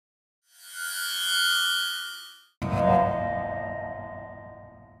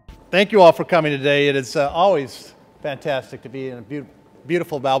Thank you all for coming today. It is always fantastic to be in a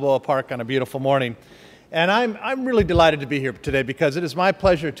beautiful Balboa Park on a beautiful morning. And I'm really delighted to be here today because it is my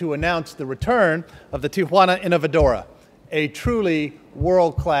pleasure to announce the return of the Tijuana Innovadora, a truly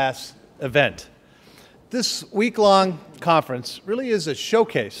world-class event. This week-long conference really is a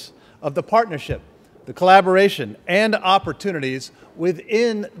showcase of the partnership, the collaboration, and opportunities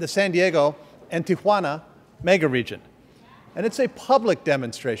within the San Diego and Tijuana mega region. And it's a public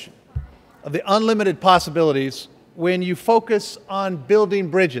demonstration of the unlimited possibilities when you focus on building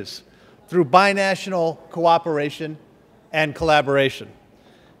bridges through binational cooperation and collaboration.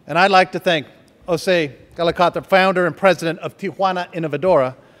 And I'd like to thank Jose Galicata, the founder and president of Tijuana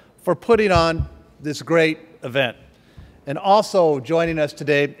Innovadora, for putting on this great event. And also joining us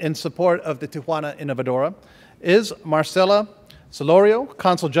today in support of the Tijuana Innovadora is Marcela Solorio,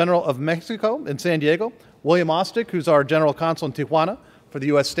 Consul General of Mexico in San Diego, William Ostick, who's our General Counsel in Tijuana for the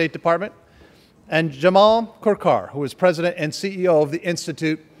U.S. State Department, and Jamal Kurkar, who is President and CEO of the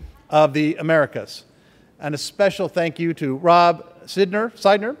Institute of the Americas. And a special thank you to Rob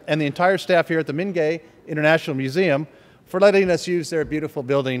Seidner and the entire staff here at the Mingay International Museum for letting us use their beautiful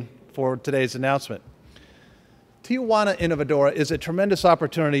building for today's announcement. Tijuana Innovadora is a tremendous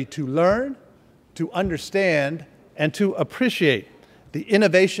opportunity to learn, to understand, and to appreciate the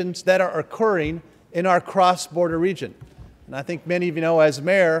innovations that are occurring in our cross-border region. And I think many of you know, as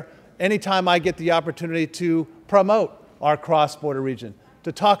mayor, anytime I get the opportunity to promote our cross-border region,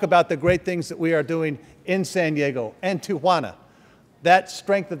 to talk about the great things that we are doing in San Diego and Tijuana, that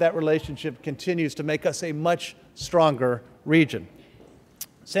strength of that relationship continues to make us a much stronger region.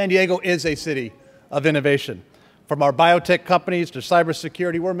 San Diego is a city of innovation. From our biotech companies to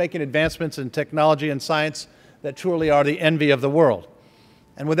cybersecurity, we're making advancements in technology and science that truly are the envy of the world.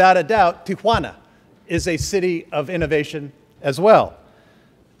 And without a doubt, Tijuana is a city of innovation as well.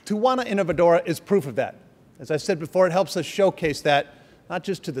 Tijuana Innovadora is proof of that. As I said before, it helps us showcase that, not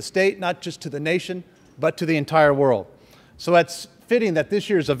just to the state, not just to the nation, but to the entire world. So it's fitting that this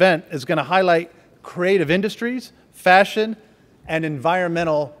year's event is going to highlight creative industries, fashion, and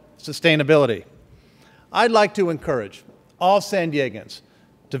environmental sustainability. I'd like to encourage all San Diegans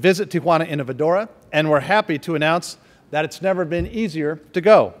to visit Tijuana Innovadora, and we're happy to announce that it's never been easier to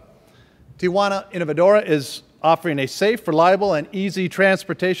go. Tijuana Innovadora is offering a safe, reliable, and easy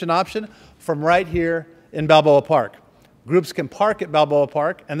transportation option from right here in Balboa Park. Groups can park at Balboa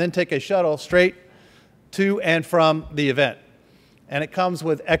Park and then take a shuttle straight to and from the event. And it comes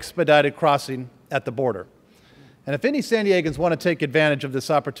with expedited crossing at the border. And if any San Diegans want to take advantage of this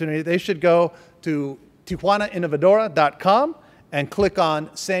opportunity, they should go to tijuanainnovadora.com and click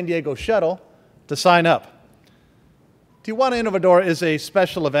on San Diego Shuttle to sign up. Tijuana Innovadora is a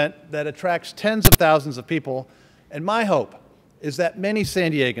special event that attracts tens of thousands of people, and my hope is that many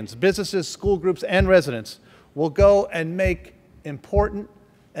San Diegans, businesses, school groups, and residents will go and make important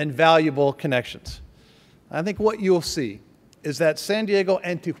and valuable connections. I think what you'll see is that San Diego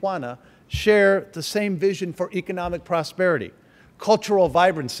and Tijuana share the same vision for economic prosperity, cultural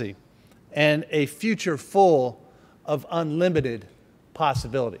vibrancy, and a future full of unlimited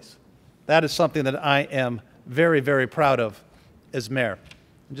possibilities. That is something that I am very, very proud of as mayor.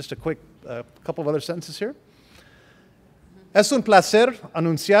 And just a quick couple of other sentences here. Es un placer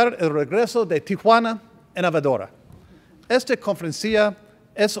anunciar el regreso de Tijuana Innovadora. Esta conferencia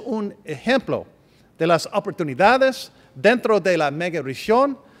es un ejemplo de las oportunidades dentro de la mega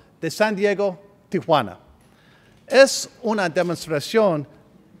región de San Diego, Tijuana. Es una demostración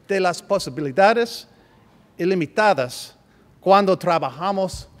de las posibilidades ilimitadas cuando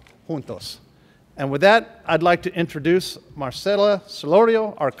trabajamos juntos. And with that, I'd like to introduce Marcela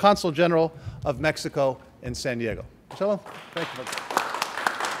Solorio, our Consul General of Mexico in San Diego. Marcela, thank you.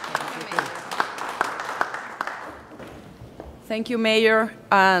 Thank you, Mayor,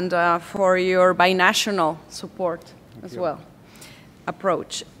 and for your binational support as well.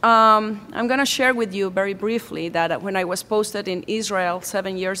 Approach. I'm going to share with you very briefly that when I was posted in Israel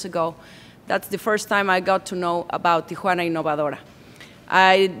 7 years ago, that's the first time I got to know about Tijuana Innovadora.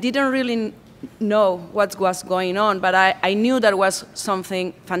 I didn't really know what was going on, but I knew that was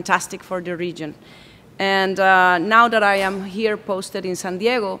something fantastic for the region. And now that I am here posted in San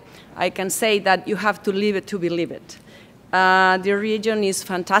Diego, I can say that you have to live it to believe it. The region is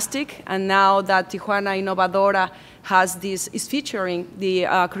fantastic, and now that Tijuana Innovadora is featuring the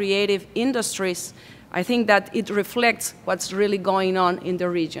creative industries, I think that it reflects what's really going on in the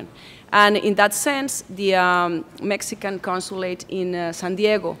region. And in that sense, the Mexican consulate in San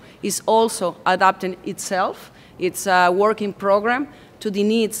Diego is also adapting itself, its working program, to the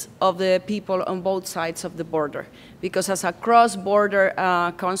needs of the people on both sides of the border. Because as a cross-border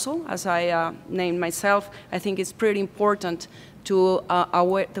consul, as I named myself, I think it's pretty important to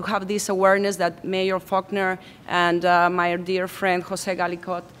have this awareness that Mayor Faulconer and my dear friend Jose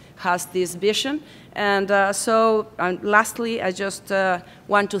Galicot has this vision. And lastly, I just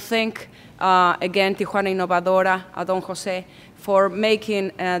want to thank again Tijuana Innovadora, Don Jose, for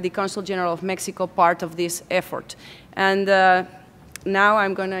making the Consul General of Mexico part of this effort. And now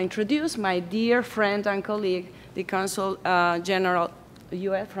I'm going to introduce my dear friend and colleague, the Consul General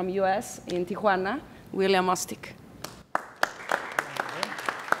from US in Tijuana, William Ostick.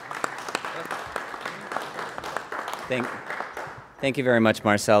 Thank you very much,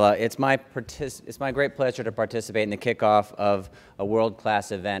 Marcela. It's my great pleasure to participate in the kickoff of a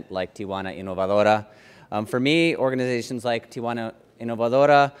world-class event like Tijuana Innovadora. For me, organizations like Tijuana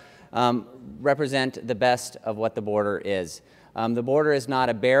Innovadora represent the best of what the border is. The border is not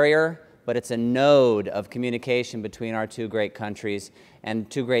a barrier, but it's a node of communication between our two great countries and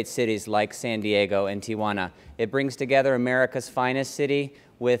two great cities like San Diego and Tijuana. It brings together America's finest city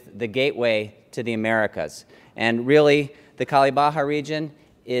with the gateway to the Americas. And really, the Cali Baja region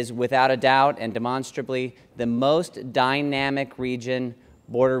is without a doubt and demonstrably the most dynamic region,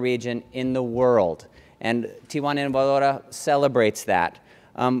 border region in the world. And Tijuana Innovadora celebrates that.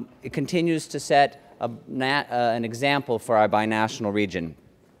 It continues to set an example for our binational region.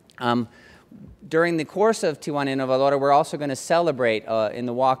 During the course of Tijuana Innovadora, we're also going to celebrate in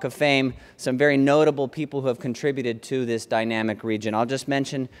the Walk of Fame some very notable people who have contributed to this dynamic region. I'll just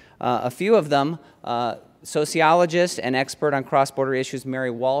mention a few of them. Sociologist and expert on cross-border issues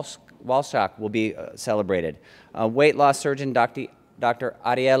Mary Walshak will be celebrated. Weight loss surgeon Dr.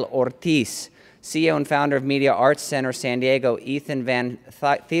 Ariel Ortiz. CEO and founder of Media Arts Center San Diego, Ethan Van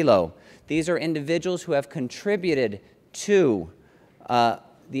Thilo. These are individuals who have contributed to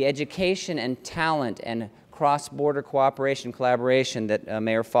the education and talent and cross-border cooperation, collaboration that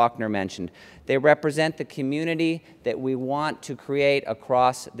Mayor Faulconer mentioned. They represent the community that we want to create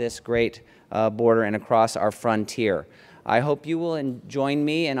across this great border and across our frontier. I hope you will join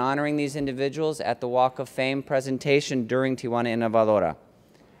me in honoring these individuals at the Walk of Fame presentation during Tijuana Innovadora.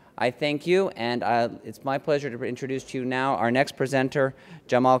 I thank you, and it's my pleasure to introduce to you now our next presenter,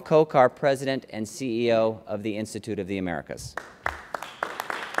 Jamal Khokar, President and CEO of the Institute of the Americas.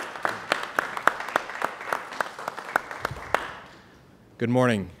 Good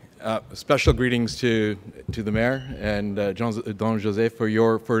morning. Special greetings to the Mayor and Don Jose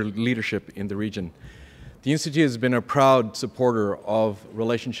for leadership in the region. The Institute has been a proud supporter of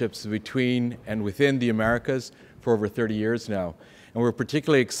relationships between and within the Americas for over 30 years now. And we're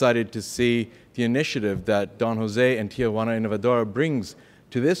particularly excited to see the initiative that Don Jose and Tijuana Innovadora brings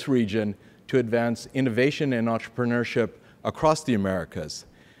to this region to advance innovation and entrepreneurship across the Americas.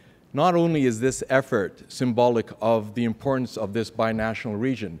 Not only is this effort symbolic of the importance of this binational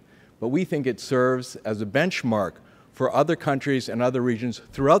region, but we think it serves as a benchmark for other countries and other regions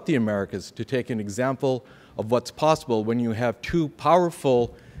throughout the Americas to take an example of what's possible when you have two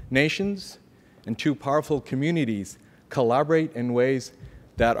powerful nations and two powerful communities collaborate in ways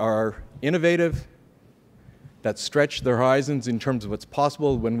that are innovative, that stretch their horizons in terms of what's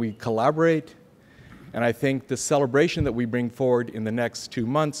possible when we collaborate. And I think the celebration that we bring forward in the next 2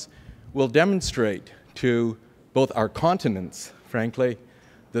 months will demonstrate to both our continents, frankly,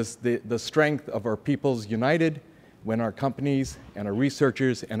 the strength of our peoples united when our companies and our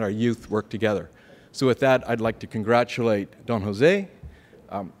researchers and our youth work together. So with that, I'd like to congratulate Don Jose,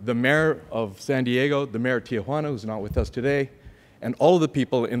 the Mayor of San Diego, the Mayor of Tijuana, who's not with us today, and all of the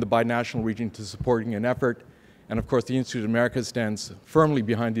people in the binational region to supporting an effort. And of course, the Institute of America stands firmly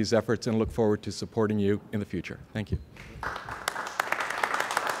behind these efforts and look forward to supporting you in the future. Thank you.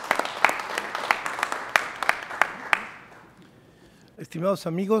 Estimados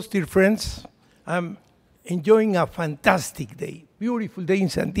amigos, dear friends, I'm enjoying a fantastic day, beautiful day in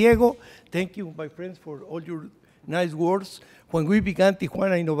San Diego. Thank you, my friends, for all your nice words. When we began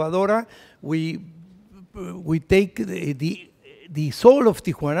Tijuana Innovadora, we take the soul of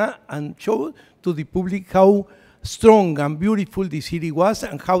Tijuana and show to the public how strong and beautiful the city was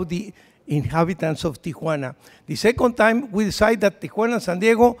and how the inhabitants of Tijuana. The second time, we decided that Tijuana and San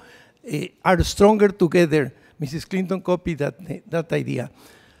Diego are stronger together. Mrs. Clinton copied that idea.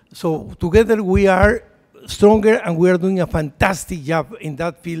 So together we are stronger and we are doing a fantastic job in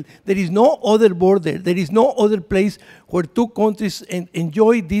that field. There is no other border, there is no other place where two countries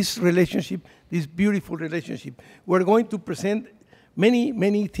enjoy this relationship, this beautiful relationship. We're going to present many,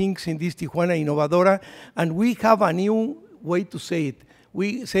 many things in this Tijuana Innovadora, and we have a new way to say it.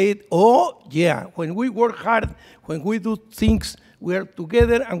 We say it, oh yeah, when we work hard, when we do things We are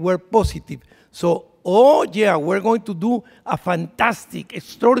together and we're positive. So, oh yeah, we're going to do a fantastic,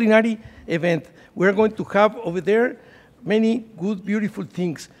 extraordinary event. We're going to have over there many good, beautiful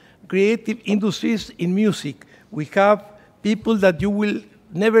things. Creative industries in music. We have people that you will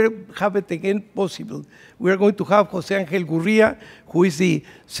never have it again possible. We are going to have Jose Angel Gurria, who is the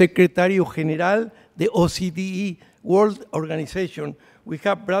Secretary General, the OCDE World Organization. We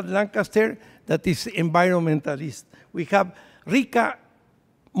have Brad Lancaster, that is environmentalist. We have Rika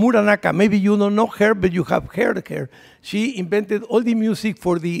Muranaka. Maybe you don't know her, but you have heard her. She invented all the music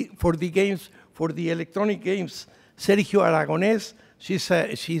for the games, for the electronic games. Sergio Aragonés, she's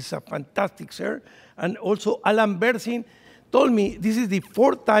a fantastic sir. And also Alan Bersin told me, this is the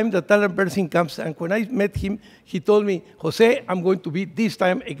 4th time that Alan Bersin comes, and when I met him, he told me, Jose, I'm going to be this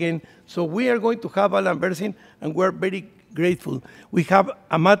time again. So we are going to have Alan Bersin, and we're very grateful. We have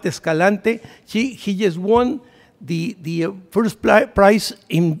Amat Escalante. He just won the first prize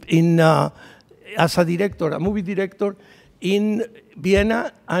as a director, a movie director, in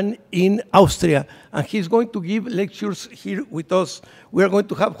Vienna and in Austria. And he's going to give lectures here with us. We are going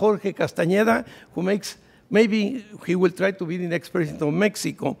to have Jorge Castañeda, who makes, maybe he will try to be the next president of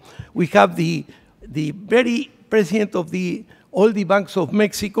Mexico. We have the very president of all the banks of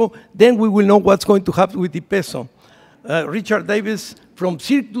Mexico. Then we will know what's going to happen with the peso. Richard Davis from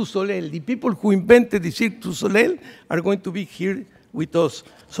Cirque du Soleil. The people who invented the Cirque du Soleil are going to be here with us.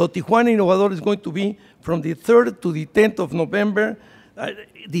 So Tijuana Innovadora is going to be from the 3rd to the 10th of November.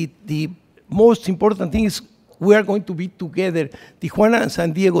 The most important thing is we are going to be together, Tijuana and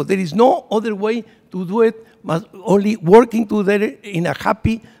San Diego. There is no other way to do it, but only working together in a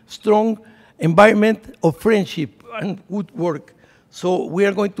happy, strong environment of friendship and good work. So we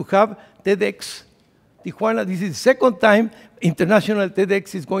are going to have TEDx Tijuana. This is the 2nd time International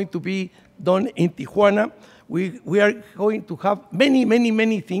TEDx is going to be done in Tijuana. We are going to have many, many,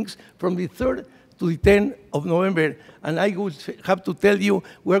 many things from the 3rd to the 10th of November. And I would have to tell you,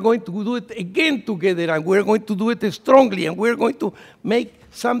 we're going to do it again together, and we're going to do it strongly, and we're going to make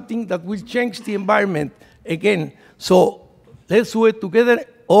something that will change the environment again. So let's do it together.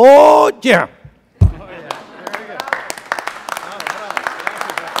 Oh, yeah.